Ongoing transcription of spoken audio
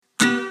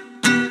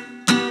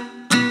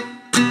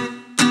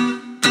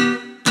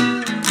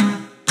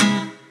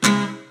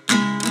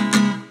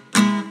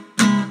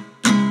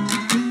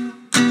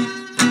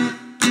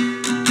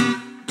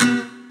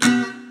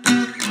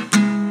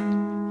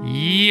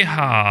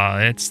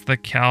It's the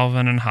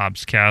Calvin and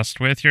Hobbes cast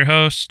with your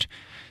host.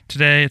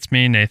 Today it's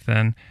me,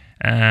 Nathan,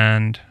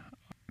 and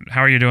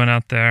how are you doing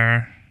out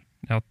there?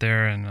 Out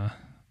there in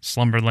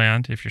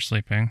Slumberland, if you're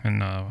sleeping,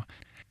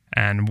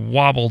 and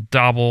Wobble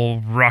Dobble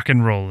Rock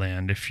and Roll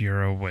Land, if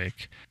you're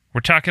awake.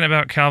 We're talking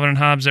about Calvin and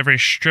Hobbes, every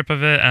strip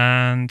of it,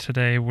 and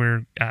today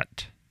we're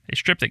at a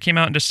strip that came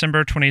out on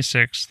December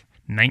 26th,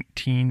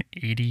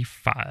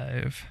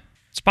 1985.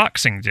 It's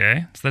Boxing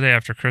Day. It's the day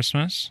after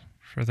Christmas,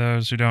 for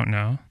those who don't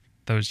know.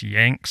 Those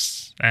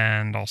Yanks,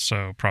 and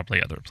also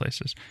probably other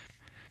places.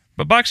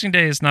 But Boxing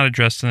Day is not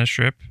addressed in the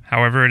strip.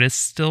 However, it is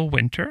still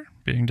winter,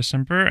 being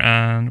December,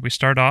 and we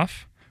start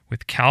off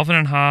with Calvin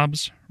and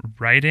Hobbes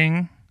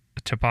riding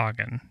a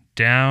toboggan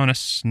down a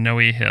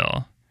snowy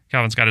hill.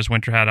 Calvin's got his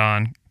winter hat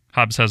on.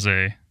 Hobbes has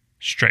a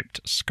striped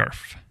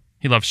scarf.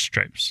 He loves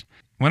stripes.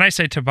 When I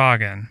say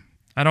toboggan,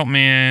 I don't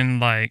mean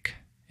like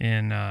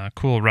in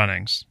Cool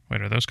Runnings.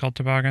 Wait, are those called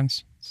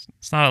toboggans?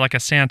 It's not like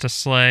a Santa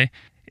sleigh.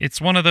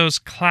 It's one of those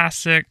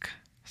classic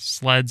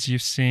sleds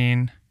you've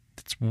seen.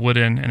 It's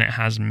wooden and it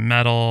has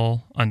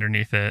metal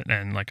underneath it,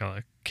 and like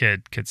a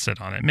kid could sit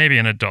on it. Maybe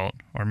an adult,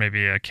 or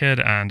maybe a kid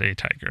and a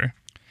tiger.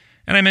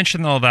 And I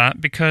mention all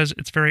that because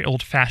it's very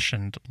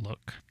old-fashioned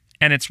look.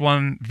 And it's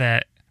one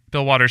that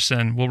Bill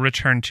Watterson will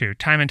return to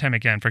time and time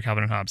again for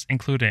Calvin and Hobbes,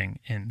 including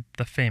in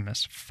the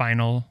famous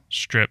final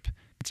strip.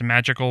 It's a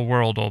magical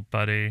world, old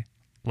buddy.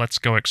 Let's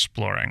go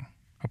exploring.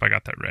 Hope I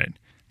got that right.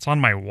 It's on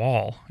my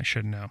wall. I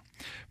should know.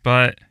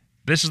 But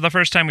this is the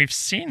first time we've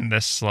seen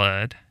this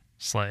sleigh,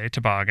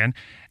 toboggan,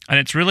 and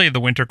it's really the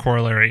winter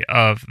corollary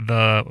of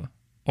the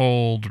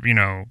old,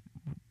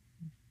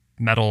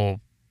 metal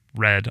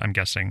red, I'm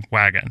guessing,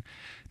 wagon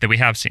that we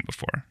have seen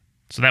before.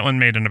 So that one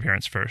made an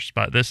appearance first,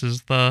 but this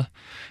is the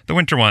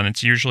winter one.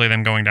 It's usually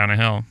them going down a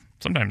hill.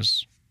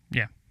 Sometimes,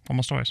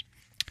 almost always.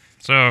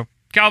 So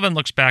Calvin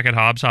looks back at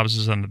Hobbes. Hobbes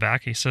is in the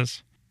back. He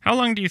says, "How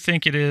long do you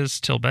think it is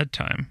till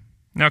bedtime?"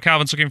 Now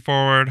Calvin's looking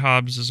forward.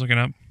 Hobbes is looking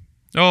up.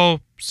 "Oh,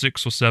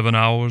 6 or 7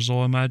 hours,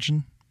 I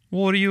imagine."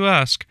 "What do you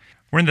ask?"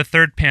 We're in the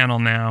third panel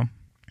now,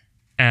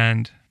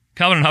 and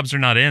Calvin and Hobbes are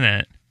not in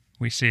it.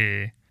 We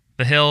see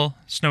the hill,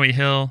 snowy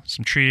hill,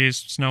 some trees,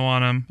 snow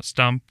on them, a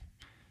stump,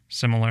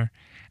 similar,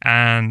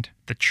 and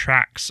the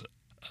tracks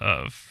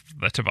of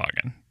the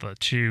toboggan, the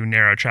two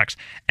narrow tracks,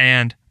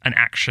 and an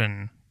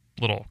action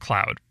little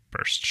cloud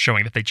burst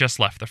showing that they just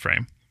left the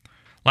frame.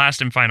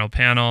 Last and final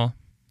panel,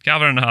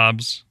 Calvin and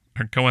Hobbes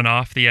are going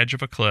off the edge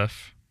of a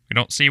cliff. We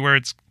don't see where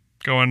it's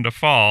going to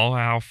fall,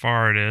 how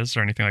far it is,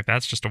 or anything like that.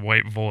 It's just a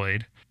white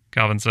void.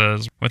 Calvin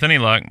says, "With any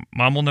luck,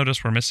 Mom will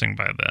notice we're missing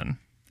by then."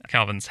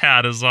 Calvin's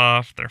hat is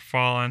off. They're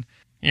falling.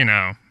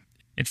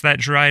 It's that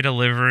dry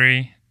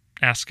delivery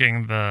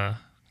asking the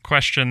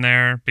question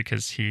there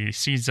because he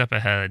sees up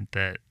ahead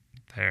that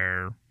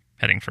they're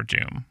heading for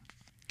doom.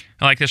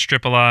 I like this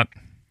strip a lot.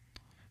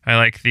 I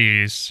like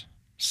these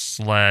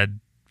sled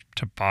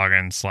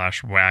toboggan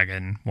 /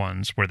 wagon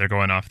ones where they're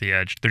going off the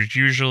edge. There's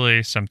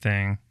usually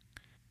something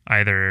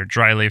either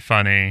dryly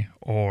funny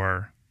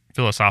or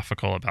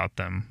philosophical about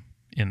them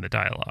in the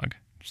dialogue.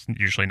 It's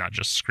usually not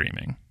just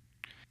screaming.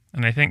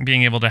 And I think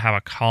being able to have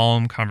a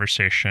calm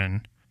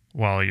conversation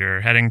while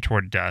you're heading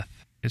toward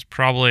death is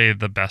probably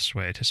the best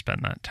way to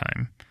spend that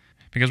time.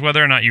 Because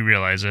whether or not you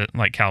realize it,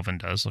 like Calvin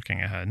does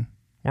looking ahead,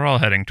 we're all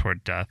heading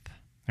toward death.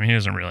 I mean, he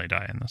doesn't really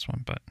die in this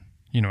one, but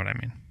you know what I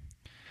mean.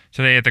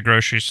 Today at the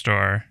grocery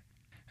store,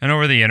 and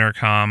over the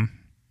intercom,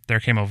 there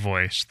came a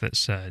voice that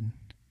said,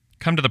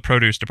 "Come to the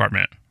produce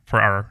department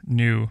for our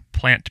new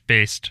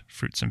plant-based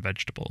fruits and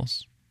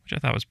vegetables," which I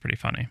thought was pretty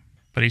funny.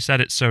 But he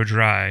said it so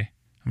dry,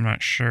 I'm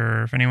not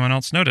sure if anyone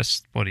else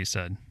noticed what he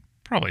said.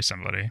 Probably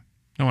somebody.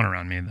 No one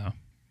around me, though.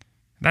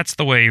 That's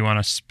the way you want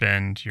to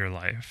spend your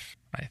life,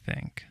 I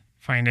think.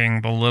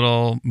 Finding the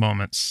little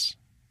moments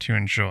to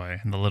enjoy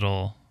and the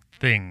little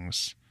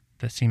things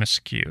that seem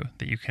askew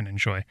that you can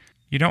enjoy.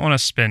 You don't want to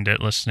spend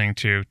it listening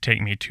to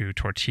 "Take Me to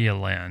Tortilla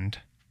Land,"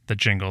 the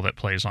jingle that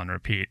plays on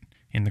repeat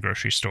in the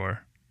grocery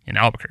store in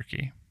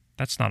Albuquerque.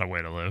 That's not a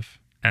way to live.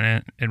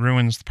 And it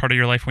ruins part of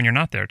your life when you're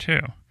not there,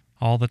 too.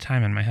 All the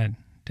time in my head.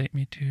 Take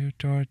me to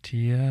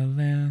Tortilla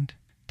Land.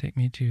 Take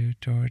me to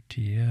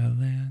Tortilla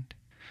Land.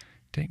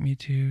 Take me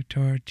to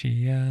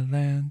Tortilla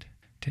Land.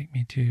 Take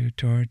me to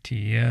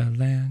Tortilla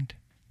Land.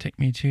 Take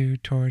me to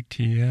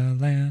Tortilla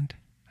Land.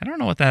 I don't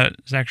know what that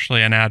is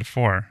actually an ad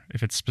for,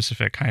 if it's a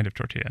specific kind of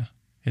tortilla.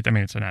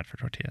 It's an ad for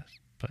tortillas.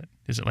 But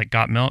is it like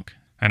Got Milk?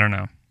 I don't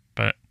know.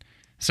 But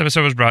this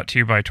episode was brought to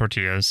you by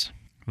Tortillas,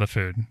 the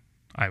food.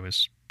 I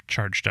was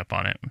charged up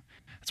on it.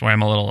 That's why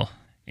I'm a little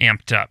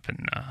amped up,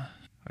 and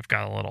I've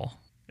got a little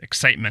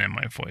excitement in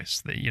my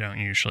voice that you don't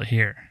usually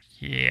hear.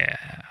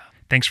 Yeah.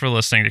 Thanks for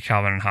listening to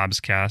Calvin and Hobbes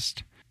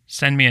Cast.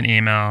 Send me an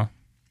email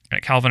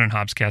at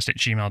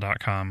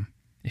calvinandhobbescast@gmail.com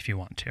if you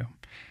want to.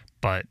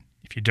 But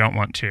if you don't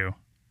want to,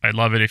 I'd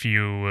love it if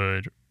you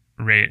would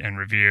rate and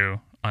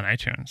review on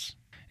iTunes.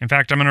 In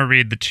fact, I'm going to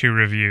read the 2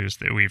 reviews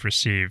that we've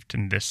received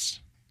in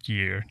this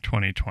year,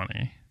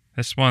 2020.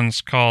 This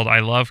one's called "I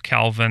Love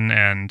Calvin"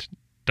 and ...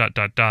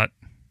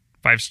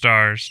 5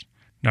 stars.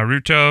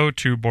 Naruto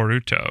to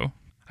Boruto.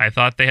 I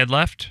thought they had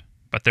left,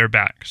 but they're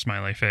back,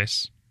 smiley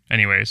face.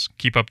 Anyways,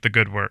 keep up the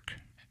good work.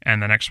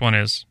 And the next one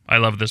is, I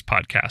love this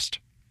podcast,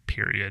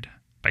 period,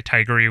 by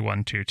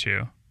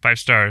Tigery122. 5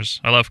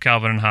 stars. I love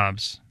Calvin and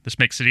Hobbes. This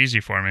makes it easy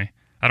for me.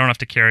 I don't have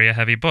to carry a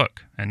heavy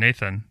book. And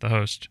Nathan, the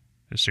host,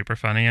 is super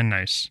funny and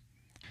nice.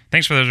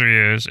 Thanks for those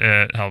reviews.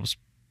 It helps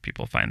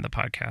people find the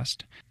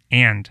podcast.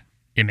 And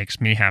it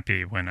makes me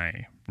happy when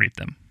I read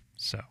them.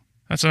 So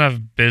that's enough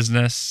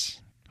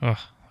business. Oh,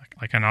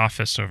 like an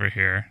office over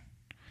here.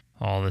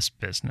 All this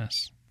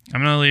business.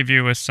 I'm going to leave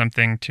you with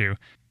something to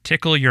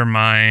tickle your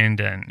mind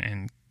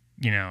and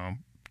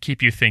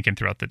keep you thinking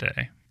throughout the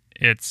day.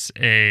 It's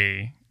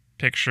a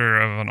picture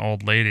of an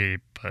old lady,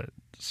 but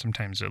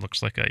sometimes it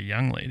looks like a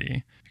young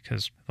lady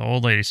because the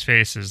old lady's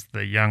face is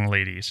the young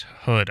lady's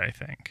hood, I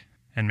think.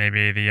 And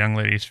maybe the young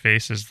lady's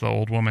face is the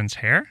old woman's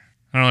hair?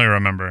 I don't really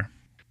remember.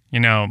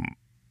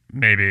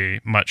 Maybe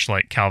much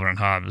like Calvin and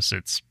Hobbes,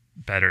 it's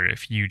better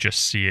if you just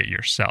see it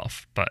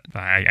yourself, but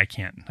I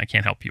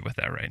can't help you with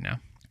that right now.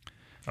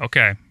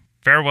 Okay.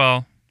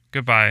 Farewell.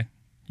 Goodbye.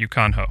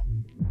 Yukon Ho.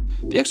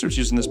 The excerpts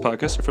used in this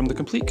podcast are from The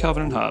Complete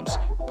Calvin and Hobbes,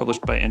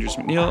 published by Andrews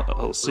McNeil,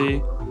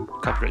 LLC,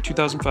 copyright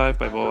 2005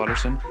 by Bo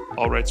Watterson,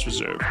 all rights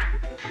reserved.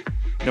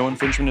 No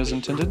infringement is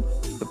intended.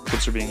 The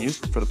clips are being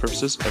used for the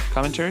purposes of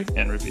commentary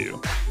and review.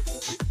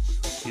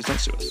 Please don't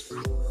sue us.